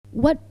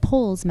What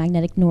pulls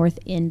magnetic north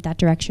in that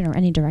direction or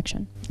any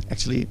direction?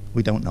 Actually,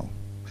 we don't know.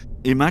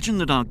 Imagine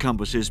that our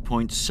compasses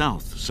point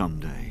south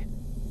someday.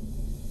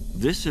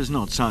 This is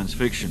not science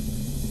fiction.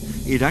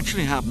 It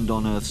actually happened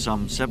on Earth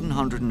some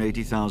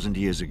 780,000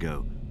 years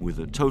ago, with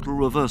a total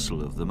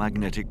reversal of the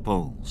magnetic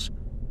poles.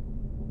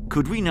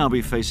 Could we now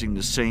be facing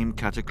the same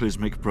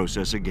cataclysmic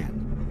process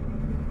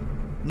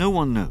again? No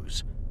one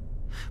knows.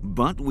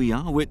 But we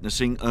are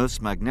witnessing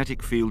Earth's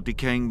magnetic field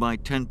decaying by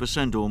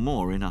 10% or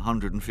more in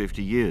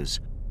 150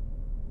 years.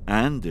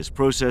 And this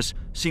process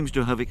seems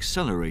to have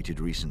accelerated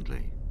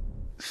recently.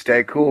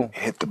 Stay cool.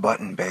 Hit the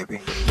button,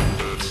 baby.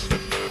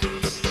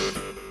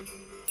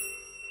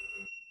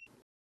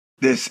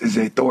 This is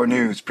a Thor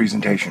News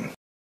presentation.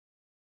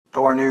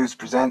 Thor News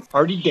presents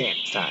Party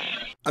Dance Time.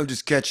 I'm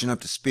just catching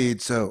up to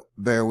speed, so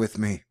bear with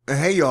me.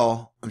 Hey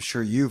y'all, I'm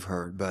sure you've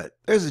heard, but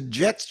there's a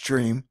jet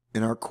stream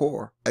in our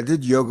core. I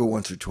did yoga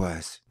once or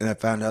twice, and I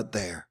found out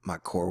there my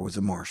core was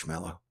a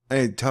marshmallow. I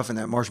need to toughen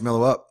that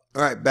marshmallow up.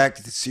 Alright, back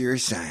to the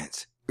serious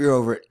science. We're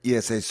over at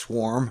ESA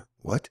SWARM.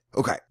 What?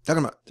 Okay,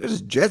 talking about there's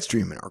a jet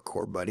stream in our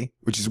core, buddy,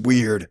 which is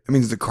weird. That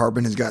means the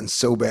carbon has gotten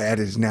so bad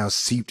it is now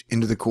seeped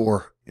into the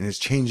core and is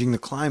changing the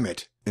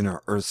climate in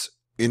our Earth's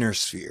inner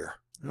sphere.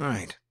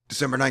 Alright,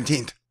 December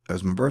 19th. That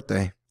was my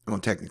birthday. Well,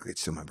 technically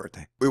it's still my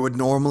birthday. We would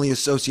normally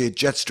associate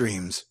jet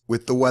streams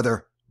with the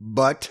weather,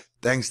 but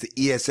thanks to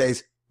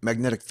ESA's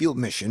magnetic field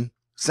mission,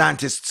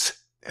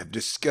 scientists have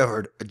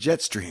discovered a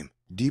jet stream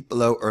deep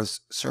below Earth's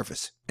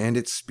surface, and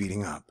it's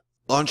speeding up.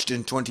 Launched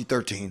in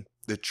 2013,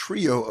 the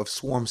trio of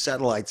SWARM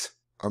satellites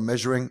are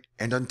measuring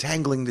and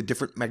untangling the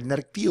different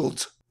magnetic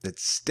fields that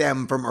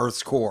stem from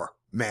Earth's core: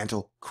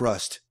 mantle,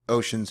 crust,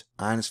 oceans,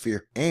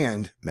 ionosphere,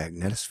 and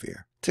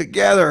magnetosphere.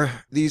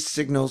 Together, these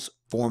signals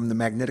form the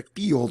magnetic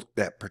field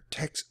that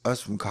protects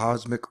us from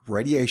cosmic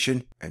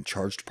radiation and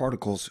charged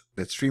particles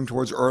that stream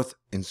towards Earth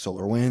in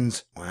solar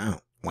winds.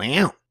 Wow.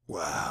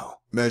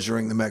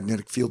 Measuring the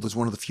magnetic field is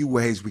one of the few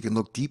ways we can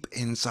look deep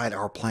inside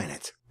our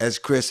planet. As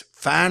Chris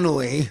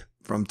Finlay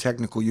from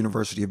Technical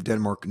University of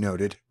Denmark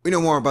noted, we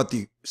know more about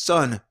the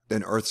sun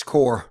than Earth's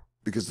core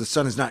because the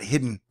sun is not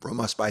hidden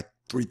from us by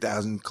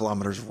 3,000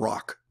 kilometers of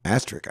rock.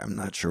 Asterisk, I'm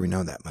not sure we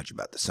know that much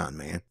about the sun,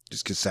 man.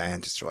 Just because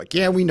scientists are like,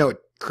 yeah, we know a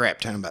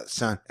crap ton about the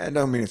sun. That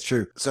don't mean it's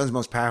true. The sun's the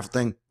most powerful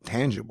thing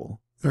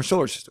tangible in our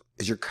solar system.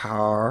 Is your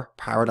car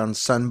powered on the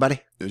sun,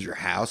 buddy? Is your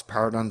house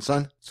powered on the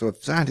sun? So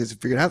if scientists have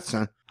figured out the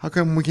sun, how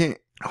come we can't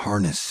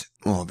harness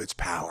all of its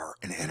power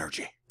and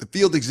energy? The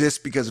field exists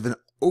because of an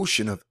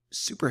ocean of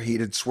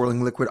superheated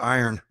swirling liquid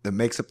iron that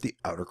makes up the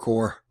outer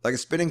core, like a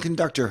spinning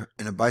conductor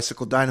in a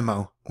bicycle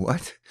dynamo.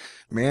 What?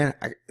 Man,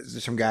 is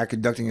there some guy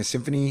conducting a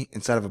symphony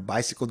inside of a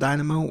bicycle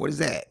dynamo? What is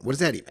that? What is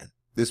that even?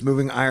 This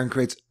moving iron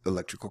creates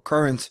electrical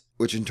currents,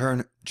 which in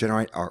turn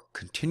generate our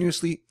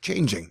continuously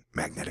changing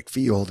magnetic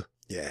field.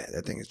 Yeah,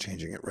 that thing is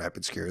changing at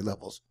rapid, scary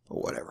levels,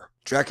 but whatever.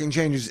 Tracking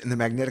changes in the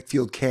magnetic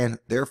field can,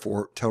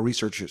 therefore, tell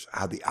researchers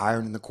how the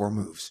iron in the core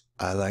moves.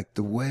 I like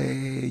the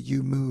way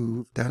you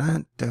move.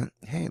 Dun-dun-dun.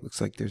 Hey, it looks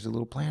like there's a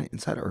little planet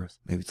inside of Earth.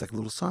 Maybe it's like a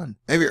little sun.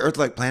 Maybe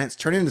Earth-like planets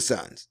turn into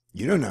suns.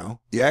 You don't know.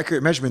 The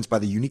accurate measurements by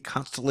the unique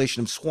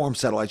constellation of SWARM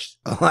satellites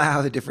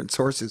allow the different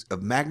sources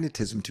of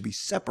magnetism to be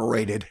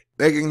separated,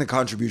 making the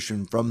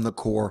contribution from the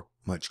core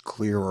much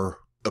clearer.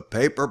 A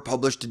paper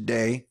published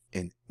today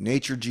in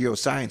Nature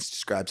Geoscience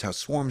describes how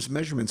SWARM's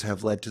measurements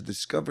have led to the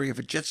discovery of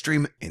a jet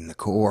stream in the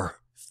core.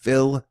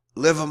 Phil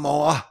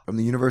Livermore from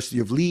the University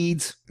of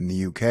Leeds in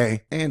the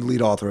UK and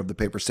lead author of the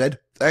paper said,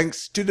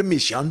 "Thanks to the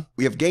mission,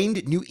 we have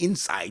gained new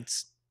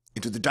insights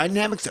into the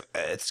dynamics of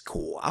Earth's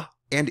core,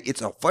 and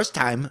it's our first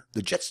time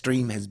the jet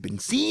stream has been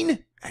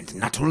seen, and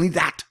not only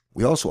that,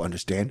 we also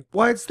understand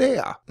why it's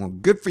there." Well,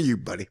 good for you,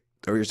 buddy.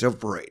 Throw yourself a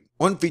parade.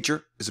 One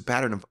feature is a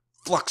pattern of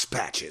flux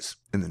patches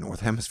in the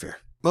North Hemisphere,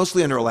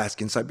 mostly under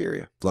Alaska and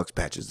Siberia. Flux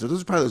patches.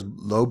 Those are probably those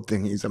lobe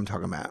thingies I'm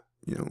talking about.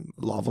 You know,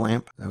 lava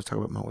lamp. I was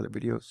talking about in my other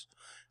videos.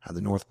 How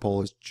the North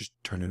Pole is just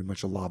turned into a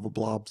bunch of lava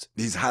blobs.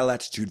 These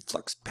high-latitude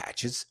flux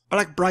patches are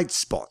like bright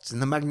spots in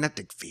the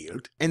magnetic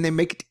field, and they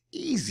make it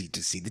easy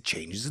to see the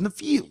changes in the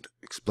field,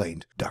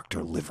 explained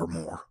Dr.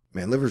 Livermore.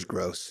 Man, liver's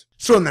gross.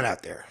 Just throwing that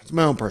out there. It's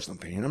my own personal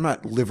opinion. I'm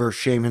not liver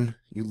shaming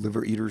you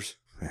liver eaters.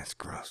 That's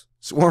gross.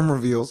 SWARM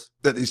reveals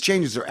that these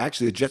changes are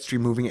actually a jet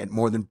stream moving at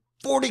more than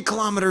 40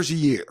 kilometers a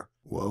year.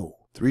 Whoa.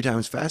 3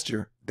 times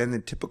faster than the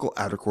typical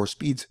outer core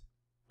speeds,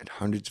 and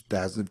hundreds of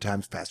thousands of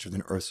times faster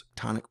than Earth's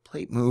tectonic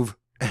plate move,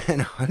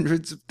 and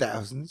hundreds of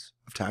thousands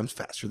of times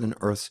faster than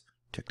Earth's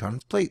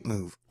tectonic plate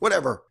move.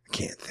 Whatever. I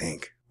can't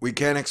think. We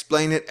can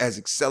explain it as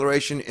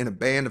acceleration in a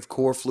band of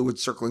core fluid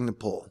circling the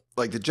pole,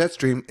 like the jet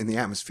stream in the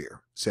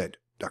atmosphere, said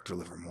Dr.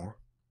 Livermore.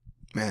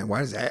 Man, why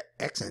does that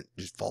accent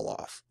just fall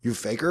off? You a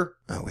faker?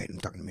 Oh, wait, I'm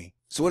talking to me.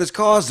 So what is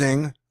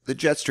causing the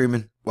jet stream,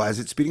 and why is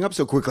it speeding up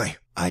so quickly?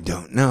 I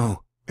don't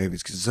know. Maybe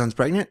it's because the sun's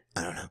pregnant?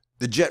 I don't know.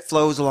 The jet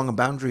flows along a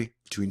boundary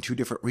between 2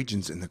 different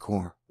regions in the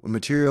core. When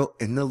material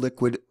in the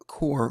liquid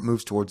core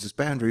moves towards this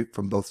boundary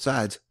from both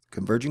sides,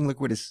 converging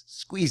liquid is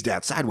squeezed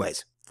out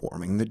sideways,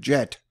 forming the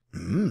jet.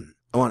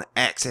 I want to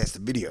access the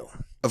video.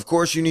 Of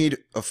course, you need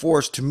a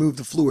force to move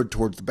the fluid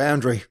towards the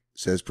boundary,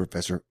 says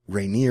Professor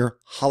Rainier.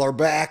 Holler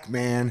back,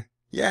 man.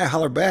 Yeah,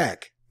 holler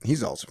back.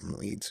 He's also from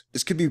Leeds.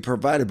 This could be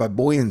provided by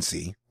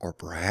buoyancy, or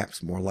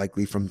perhaps more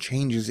likely from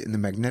changes in the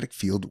magnetic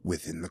field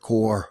within the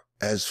core.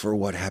 As for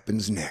what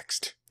happens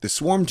next, the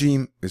swarm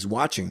team is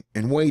watching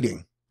and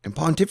waiting and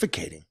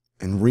pontificating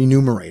and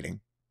renumerating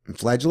and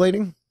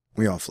flagellating.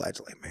 We all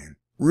flagellate, man.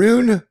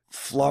 Rune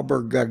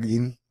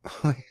Flobberguggen.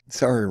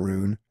 Sorry,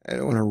 Rune. I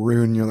don't want to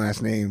ruin your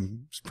last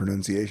name's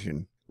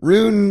pronunciation.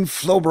 Rune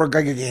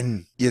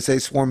Flobberguggen, ESA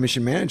SWARM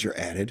mission manager,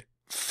 added,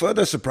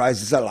 further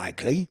surprises are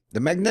likely. The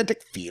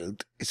magnetic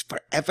field is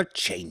forever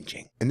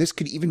changing, and this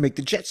could even make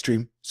the jet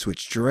stream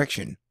switch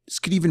direction.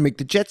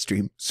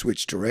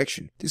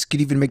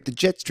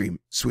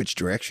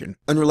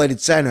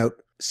 Unrelated side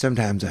note,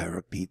 sometimes I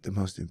repeat the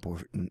most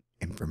important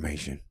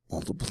information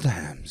multiple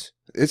times.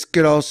 This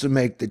could also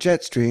make the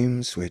jet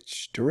stream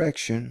switch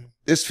direction.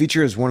 This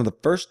feature is one of the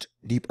first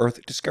deep Earth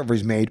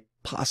discoveries made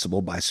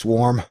possible by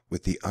SWARM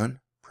with the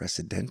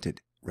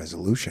unprecedented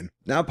resolution.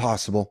 Now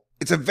possible.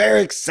 It's a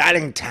very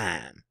exciting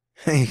time.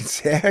 Hey,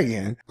 say that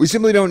again. We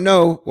simply don't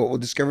know what we'll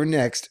discover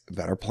next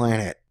about our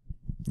planet.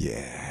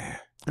 Yeah.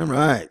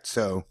 Alright,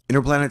 so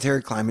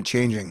interplanetary climate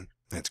changing.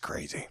 That's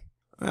crazy.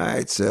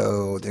 Alright,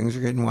 so things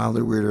are getting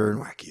wilder, weirder,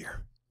 and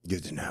wackier.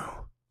 Good to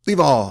know. Leave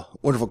all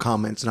wonderful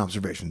comments and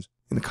observations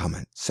in the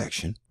comment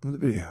section of the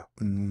video.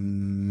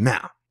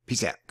 Now,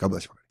 peace out. God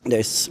bless you.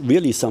 There's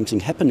really something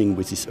happening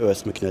with this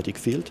Earth's magnetic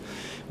field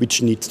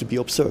which needs to be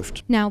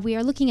observed. Now, we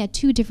are looking at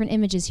two different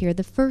images here.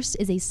 The first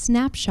is a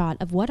snapshot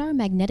of what our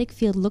magnetic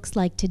field looks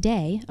like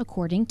today,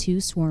 according to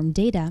SWARM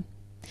data.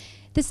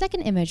 The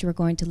second image we're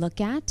going to look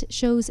at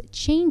shows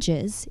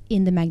changes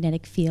in the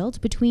magnetic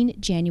field between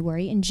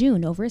January and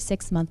June over a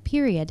 6-month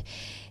period.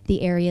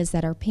 The areas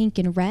that are pink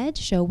and red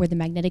show where the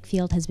magnetic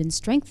field has been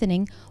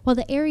strengthening, while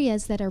the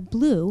areas that are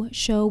blue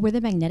show where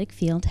the magnetic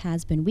field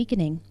has been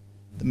weakening.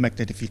 The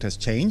magnetic field has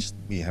changed.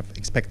 We have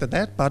expected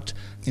that, but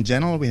in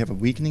general we have a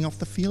weakening of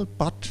the field,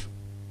 but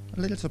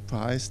a little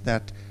surprised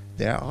that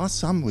there are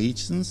some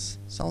regions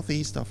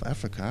southeast of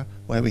Africa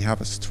where we have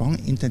a strong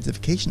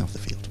intensification of the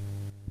field.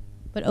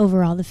 But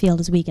overall, the field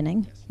is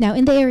weakening. Yes. Now,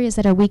 in the areas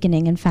that are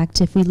weakening, in fact,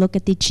 if we look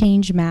at the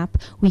change map,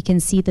 we can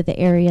see that the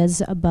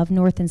areas above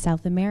North and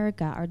South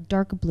America are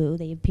dark blue.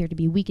 They appear to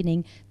be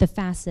weakening the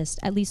fastest,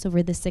 at least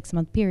over this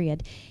 6-month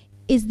period.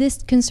 Is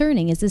this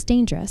concerning? Is this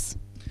dangerous?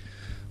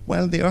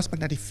 Well, the Earth's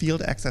magnetic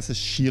field acts as a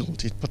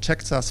shield. It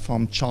protects us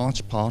from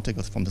charged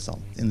particles from the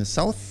Sun. In the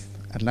South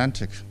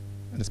Atlantic,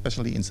 and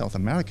especially in South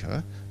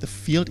America, the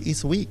field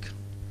is weak.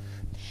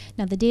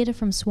 Now, the data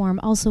from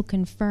SWARM also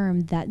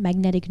confirmed that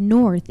magnetic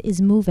north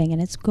is moving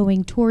and it's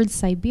going towards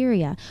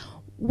Siberia.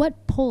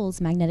 What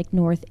pulls magnetic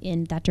north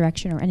in that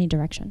direction or any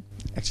direction?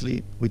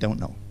 Actually, we don't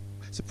know.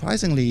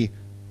 Surprisingly,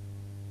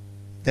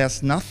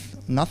 there's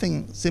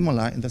nothing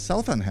similar in the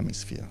southern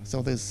hemisphere.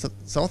 So the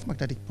south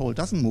magnetic pole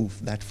doesn't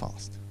move that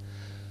fast.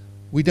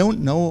 We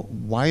don't know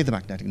why the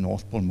magnetic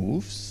north pole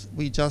moves.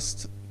 We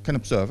just can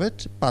observe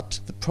it,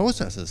 but the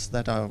processes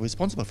that are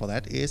responsible for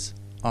that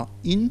are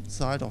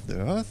inside of the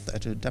Earth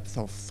at a depth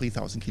of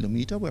 3,000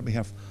 kilometers, where we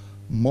have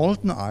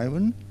molten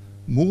iron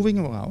moving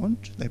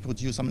around. They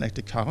produce some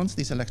electric currents.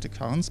 These electric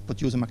currents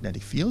produce a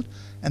magnetic field,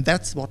 and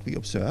that's what we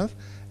observe.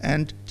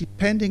 And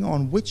depending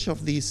on which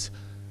of these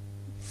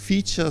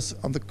features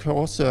on the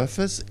core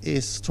surface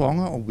is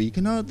stronger or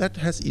weaker, that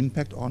has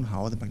impact on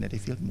how the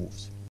magnetic field moves.